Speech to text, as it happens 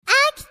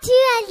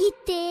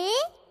Actualités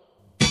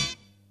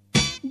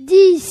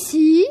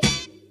d'ici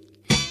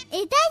et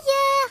d'ailleurs.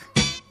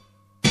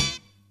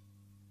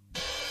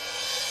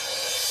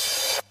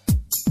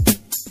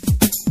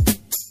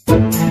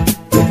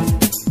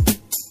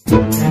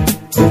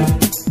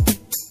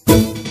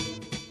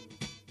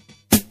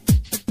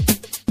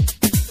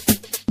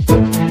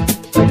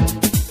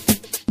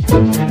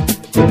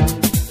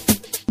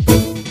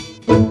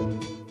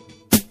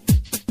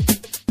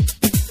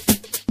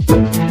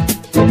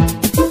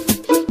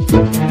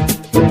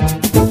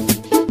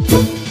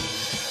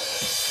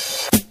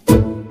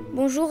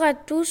 Bonjour à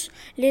tous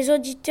les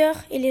auditeurs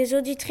et les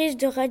auditrices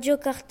de Radio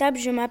Cartable,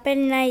 je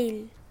m'appelle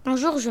Naïl.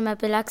 Bonjour, je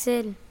m'appelle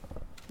Axel.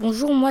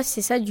 Bonjour, moi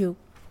c'est Sadio.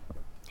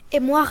 Et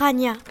moi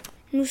Rania.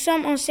 Nous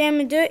sommes en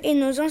CM2 et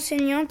nos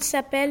enseignantes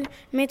s'appellent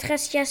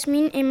maîtresse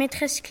Yasmine et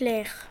maîtresse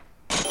Claire.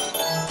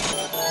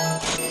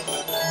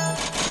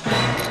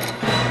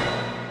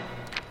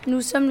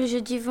 Nous sommes le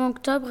jeudi 20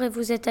 octobre et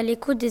vous êtes à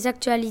l'écoute des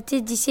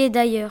actualités d'ici et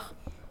d'ailleurs.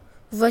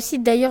 Voici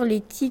d'ailleurs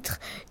les titres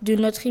de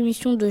notre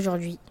émission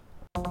d'aujourd'hui.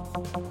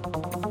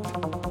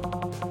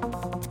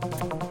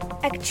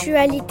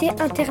 Actualité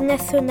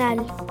internationale.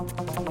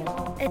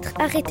 Être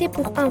arrêté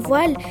pour un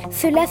voile,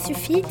 cela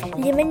suffit.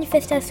 Les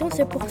manifestations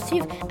se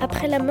poursuivent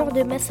après la mort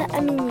de Mahsa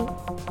Amini.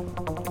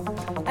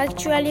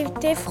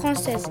 Actualité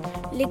française.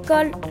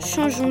 L'école,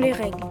 changeons les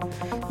règles.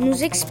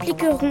 Nous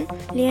expliquerons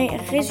les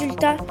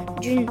résultats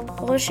d'une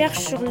recherche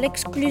sur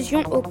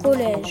l'exclusion au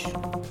collège.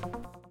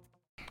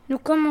 Nous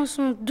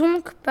commençons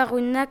donc par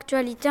une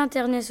actualité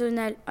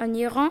internationale. En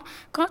Iran,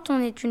 quand on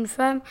est une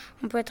femme,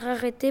 on peut être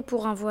arrêté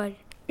pour un voile.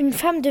 Une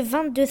femme de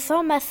 22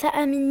 ans, Mahsa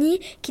Amini,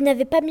 qui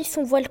n'avait pas mis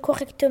son voile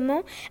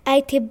correctement, a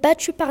été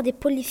battue par des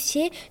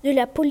policiers de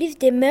la police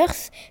des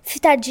mœurs,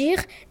 c'est-à-dire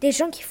des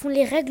gens qui font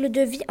les règles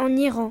de vie en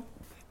Iran.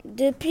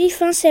 Depuis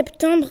fin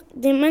septembre,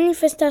 des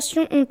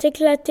manifestations ont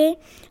éclaté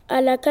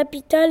à la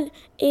capitale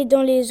et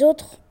dans les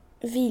autres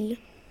villes.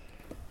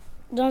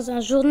 Dans un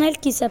journal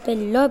qui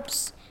s'appelle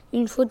l'Obs,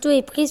 une photo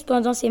est prise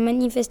pendant ces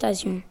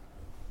manifestations.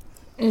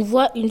 On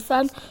voit une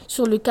femme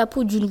sur le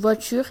capot d'une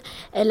voiture.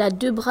 Elle a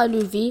 2 bras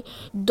levés.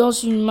 Dans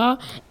une main,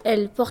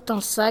 elle porte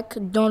un sac.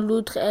 Dans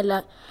l'autre, elle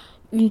a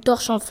une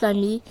torche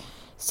enflammée.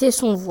 C'est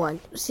son voile.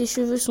 Ses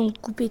cheveux sont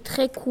coupés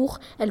très courts.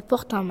 Elle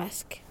porte un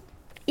masque.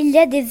 Il y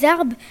a des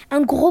arbres,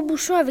 un gros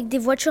bouchon avec des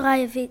voitures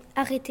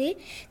arrêtées.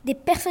 Des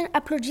personnes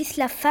applaudissent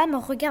la femme,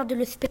 regardent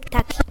le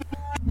spectacle.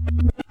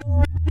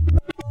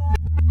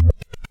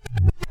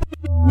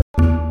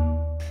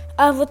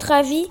 À votre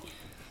avis,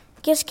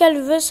 qu'est-ce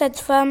qu'elle veut cette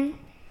femme ?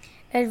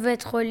 Elle veut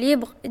être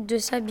libre de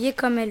s'habiller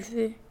comme elle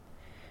veut.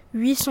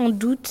 Oui, sans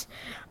doute.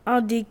 Un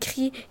des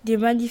cris des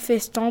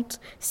manifestantes,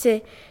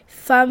 c'est «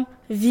 Femme,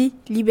 vie,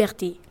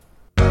 liberté ».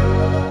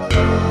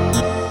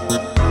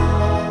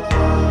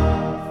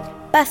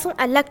 Passons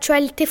à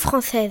l'actualité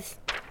française.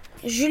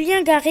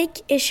 Julien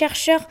Garric est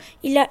chercheur.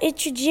 Il a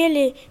étudié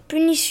les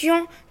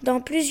punitions dans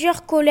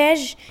plusieurs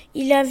collèges.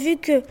 Il a vu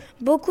que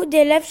beaucoup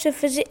d'élèves se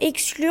faisaient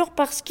exclure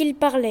parce qu'ils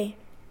parlaient.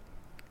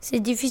 C'est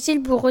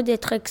difficile pour eux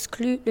d'être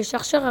exclus. Le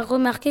chercheur a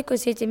remarqué que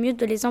c'était mieux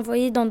de les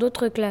envoyer dans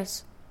d'autres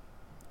classes.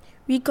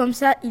 Oui, comme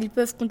ça, ils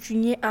peuvent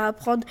continuer à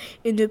apprendre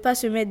et ne pas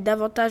se mettre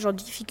davantage en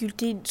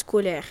difficulté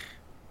scolaire.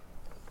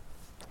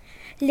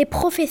 Les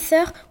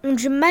professeurs ont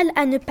du mal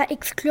à ne pas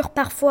exclure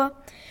parfois.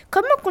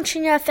 Comment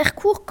continuer à faire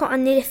cours quand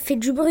un élève fait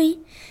du bruit ?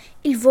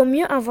 Il vaut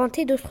mieux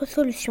inventer d'autres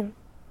solutions.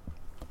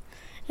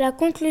 La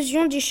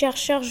conclusion du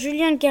chercheur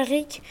Julien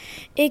Garric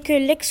est que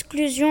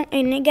l'exclusion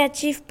est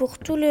négative pour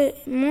tout le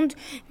monde,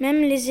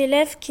 même les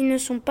élèves qui ne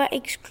sont pas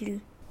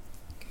exclus.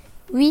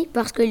 Oui,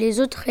 parce que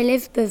les autres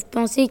élèves peuvent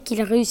penser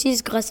qu'ils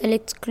réussissent grâce à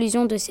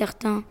l'exclusion de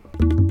certains.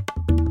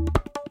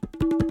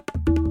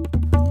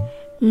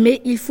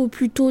 Mais il faut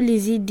plutôt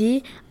les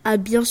aider à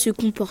bien se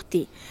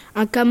comporter.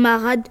 Un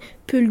camarade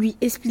peut lui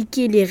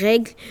expliquer les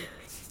règles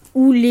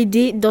ou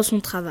l'aider dans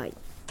son travail.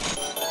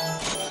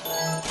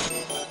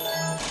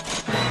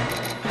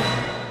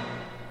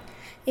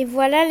 Et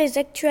voilà les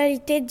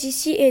actualités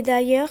d'ici et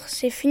d'ailleurs,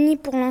 c'est fini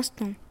pour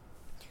l'instant.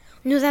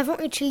 Nous avons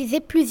utilisé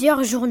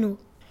plusieurs journaux.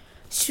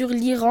 Sur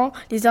l'Iran,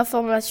 les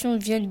informations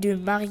viennent de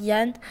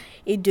Marianne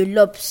et de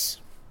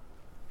l'Obs.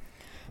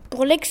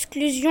 Pour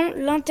l'exclusion,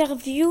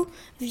 l'interview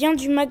vient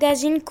du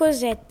magazine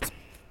Cosette.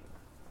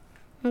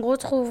 On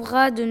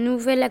retrouvera de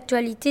nouvelles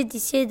actualités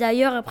d'ici et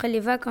d'ailleurs après les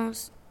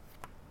vacances.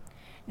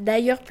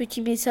 D'ailleurs,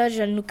 petit message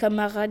à nos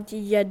camarades,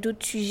 il y a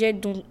d'autres sujets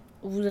dont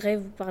je voudrais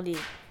vous parler.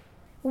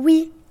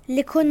 Oui,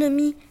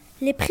 l'économie.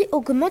 Les prix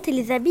augmentent et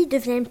les habits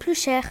deviennent plus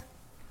chers.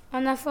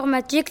 En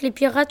informatique, les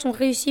pirates ont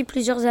réussi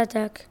plusieurs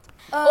attaques.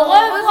 Au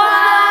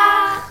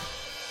revoir!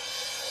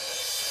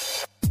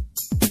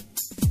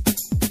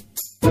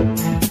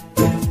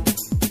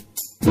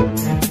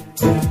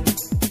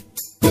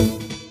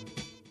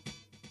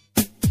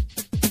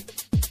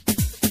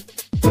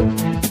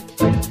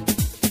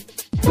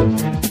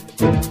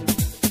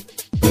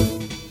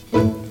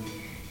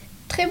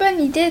 Très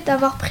bonne idée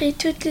d'avoir pris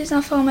toutes les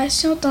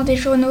informations dans des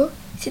journaux.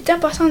 C'est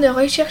important de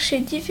rechercher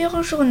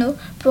différents journaux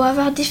pour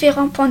avoir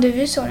différents points de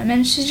vue sur le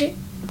même sujet.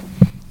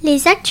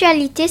 Les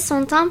actualités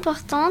sont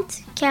importantes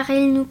car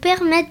elles nous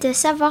permettent de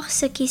savoir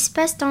ce qui se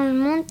passe dans le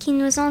monde qui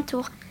nous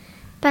entoure.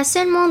 Pas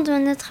seulement dans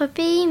notre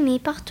pays, mais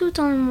partout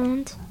dans le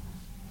monde.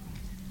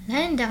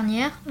 L'année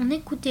dernière, on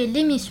écoutait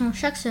l'émission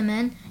chaque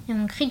semaine et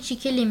on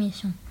critiquait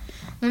l'émission.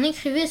 On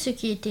écrivait ce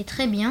qui était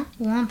très bien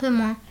ou un peu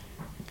moins.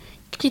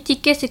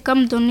 Critiquer, c'est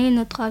comme donner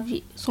notre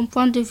avis, son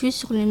point de vue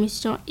sur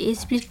l'émission et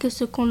expliquer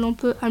ce qu'on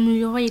peut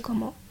améliorer et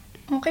comment.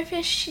 On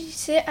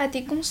réfléchissait à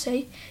des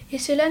conseils et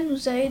cela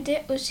nous a aidé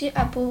aussi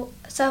à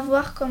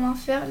savoir comment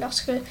faire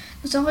lorsque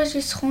nous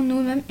enregistrons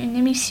nous-mêmes une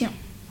émission.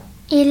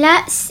 Et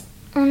là,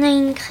 on a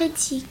une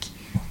critique.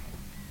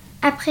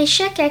 Après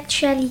chaque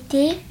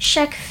actualité,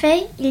 chaque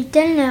fait, ils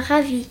donnent leur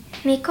avis.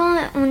 Mais quand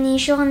on est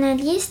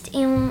journaliste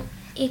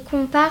et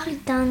qu'on parle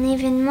d'un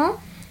événement,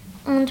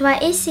 on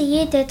doit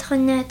essayer d'être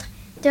neutre,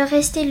 de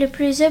rester le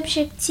plus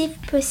objectif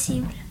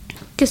possible.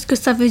 Qu'est-ce que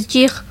ça veut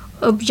dire,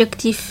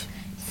 objectif ?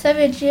 Ça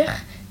veut dire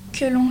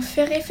que l'on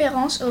fait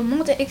référence au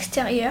monde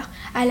extérieur,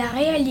 à la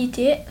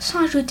réalité,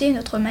 sans ajouter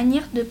notre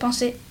manière de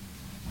penser.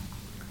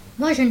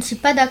 Moi, je ne suis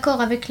pas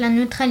d'accord avec la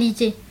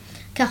neutralité,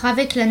 car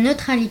avec la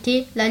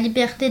neutralité, la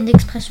liberté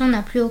d'expression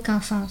n'a plus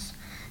aucun sens.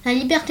 La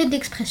liberté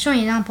d'expression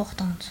est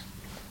importante,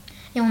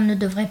 et on ne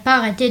devrait pas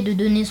arrêter de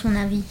donner son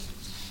avis.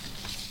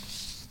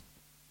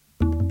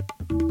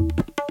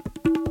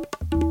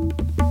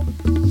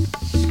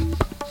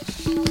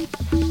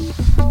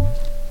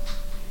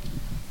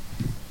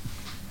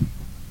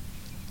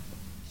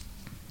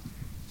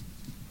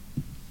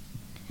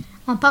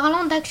 En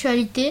parlant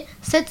d'actualité,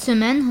 cette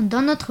semaine,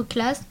 dans notre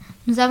classe,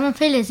 nous avons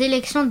fait les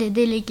élections des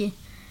délégués,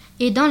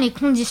 et dans les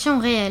conditions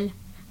réelles.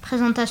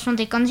 Présentation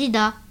des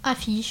candidats,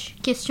 affiches,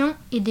 questions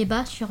et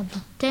débats sur des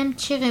thèmes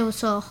tirés au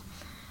sort.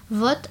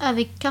 Vote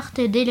avec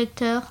carte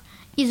d'électeur,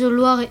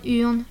 isoloir et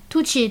urne,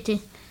 tout y était.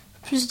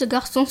 Plus de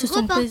garçons se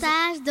sont présentés.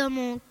 Reportage dans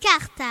mon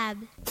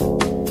cartable.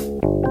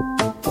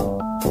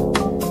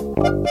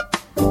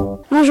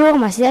 Bonjour,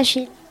 moi c'est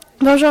Achille.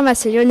 Bonjour, moi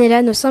c'est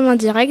Lionella. Nous sommes en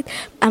direct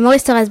à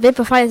Maurice Thorez B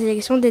pour faire les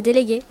élections des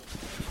délégués.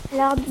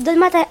 Alors,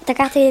 donne-moi ta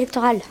carte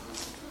électorale.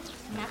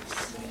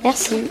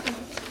 Merci.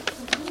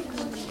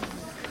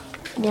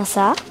 Bien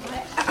ça.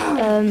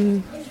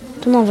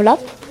 Ton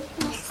enveloppe.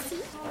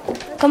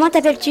 Comment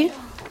t'appelles-tu?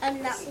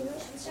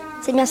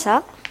 C'est bien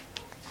ça.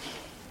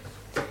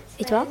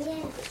 Et toi?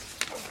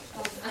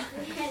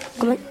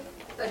 Comment?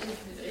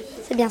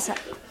 C'est bien ça.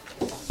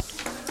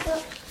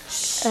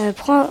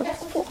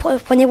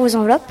 Prenez vos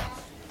enveloppes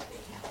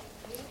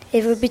et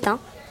vos bulletins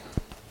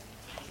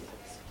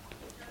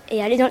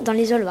et allez dans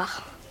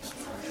l'isoloir.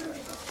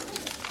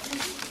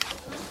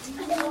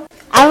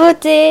 À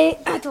voter.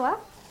 À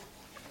toi.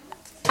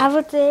 À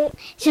voter.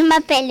 Je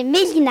m'appelle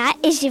Mélina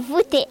et j'ai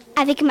voté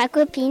avec ma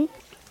copine.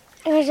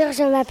 Bonjour,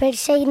 je m'appelle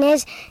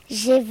Shainez,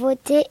 j'ai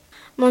voté.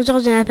 Bonjour,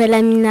 je m'appelle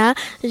Amina,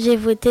 j'ai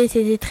voté,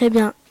 c'était très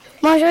bien.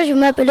 Bonjour, je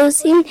m'appelle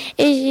Ossine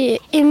et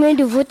j'ai aimé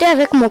de voter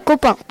avec mon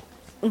copain.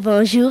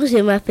 Bonjour, je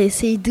m'appelle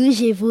Seydou,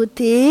 j'ai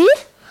voté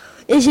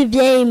et j'ai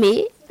bien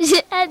aimé.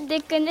 J'ai hâte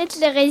de connaître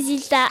le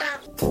résultat.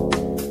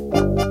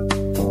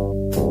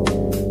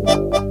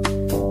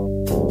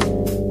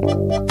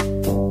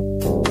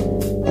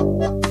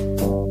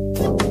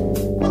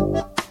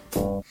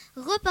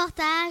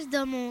 Reportage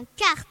dans mon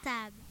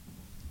cartable.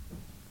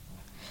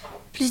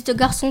 Plus de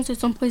garçons se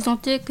sont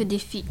présentés que des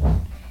filles.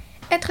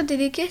 Être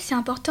délégué, c'est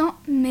important,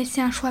 mais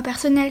c'est un choix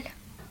personnel.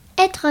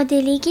 Être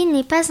délégué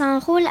n'est pas un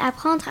rôle à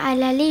prendre à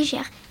la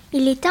légère.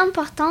 Il est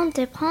important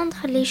de prendre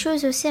les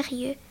choses au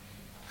sérieux.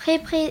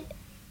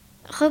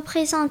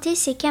 Représenter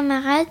ses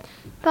camarades,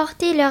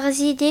 porter leurs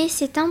idées,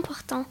 c'est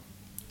important.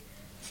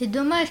 C'est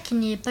dommage qu'il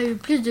n'y ait pas eu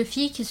plus de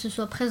filles qui se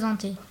soient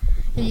présentées.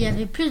 Il y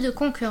avait plus de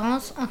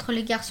concurrence entre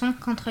les garçons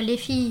qu'entre les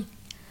filles.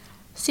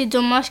 C'est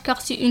dommage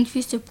car si une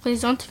fille se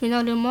présente,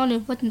 finalement le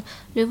vote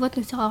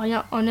ne sert à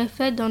rien. En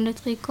effet, dans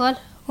notre école,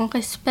 on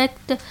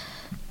respecte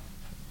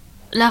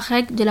la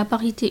règle de la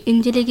parité.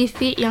 Une déléguée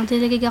fille et un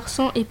délégué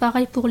garçon est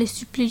pareil pour les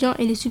suppléants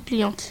et les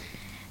suppléantes.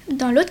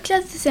 Dans l'autre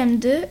classe de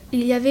CM2,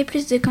 il y avait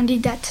plus de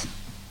candidates.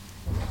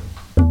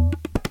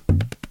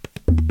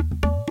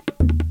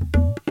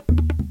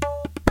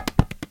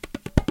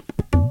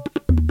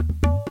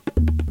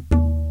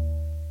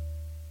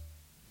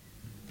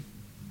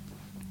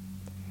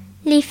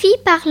 Les filles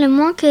parlent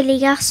moins que les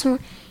garçons.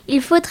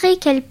 Il faudrait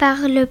qu'elles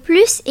parlent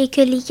plus et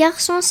que les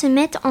garçons se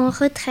mettent en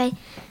retrait.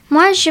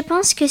 Moi, je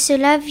pense que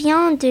cela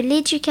vient de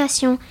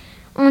l'éducation.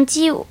 On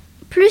dit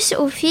plus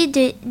aux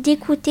filles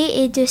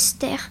d'écouter et de se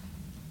taire.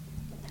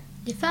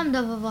 Les femmes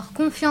doivent avoir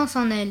confiance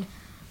en elles,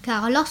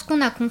 car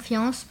lorsqu'on a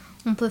confiance,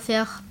 on peut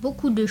faire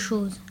beaucoup de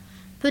choses.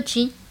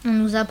 Petit, on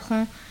nous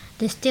apprend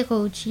des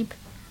stéréotypes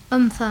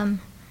hommes-femmes.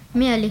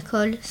 Mais à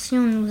l'école, si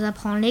on nous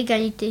apprend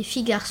l'égalité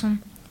filles-garçons,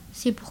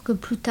 c'est pour que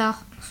plus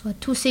tard, on soit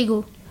tous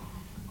égaux.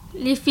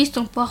 Les filles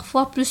sont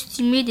parfois plus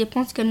timides et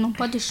pensent qu'elles n'ont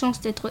pas de chance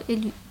d'être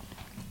élues.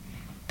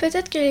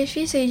 Peut-être que les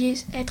filles se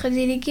disent être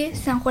déléguées,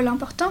 c'est un rôle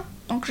important,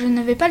 donc je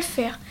ne vais pas le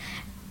faire.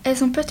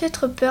 Elles ont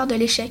peut-être peur de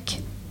l'échec.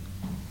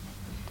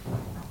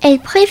 Elles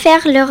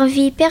préfèrent leur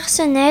vie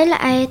personnelle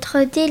à être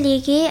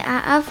déléguées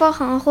à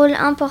avoir un rôle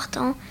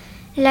important.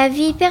 La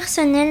vie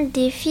personnelle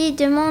des filles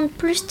demande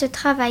plus de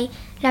travail.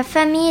 La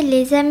famille,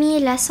 les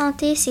amis, la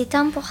santé, c'est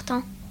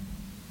important.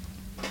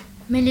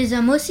 Mais les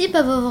hommes aussi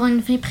peuvent avoir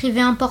une vie privée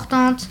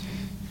importante.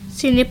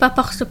 Ce n'est pas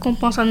parce qu'on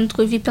pense à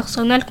notre vie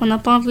personnelle qu'on n'a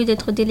pas envie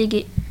d'être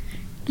délégué.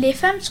 Les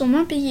femmes sont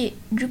moins payées,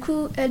 du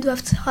coup elles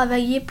doivent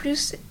travailler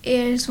plus et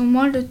elles ont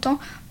moins de temps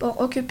pour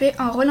occuper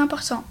un rôle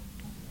important.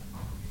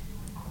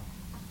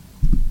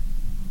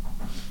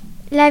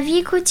 La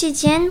vie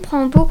quotidienne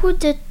prend beaucoup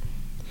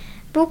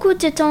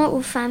de temps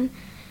aux femmes.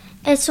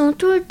 Elles sont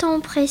tout le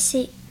temps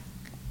pressées.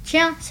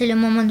 Tiens, c'est le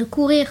moment de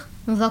courir.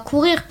 On va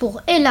courir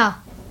pour Ella.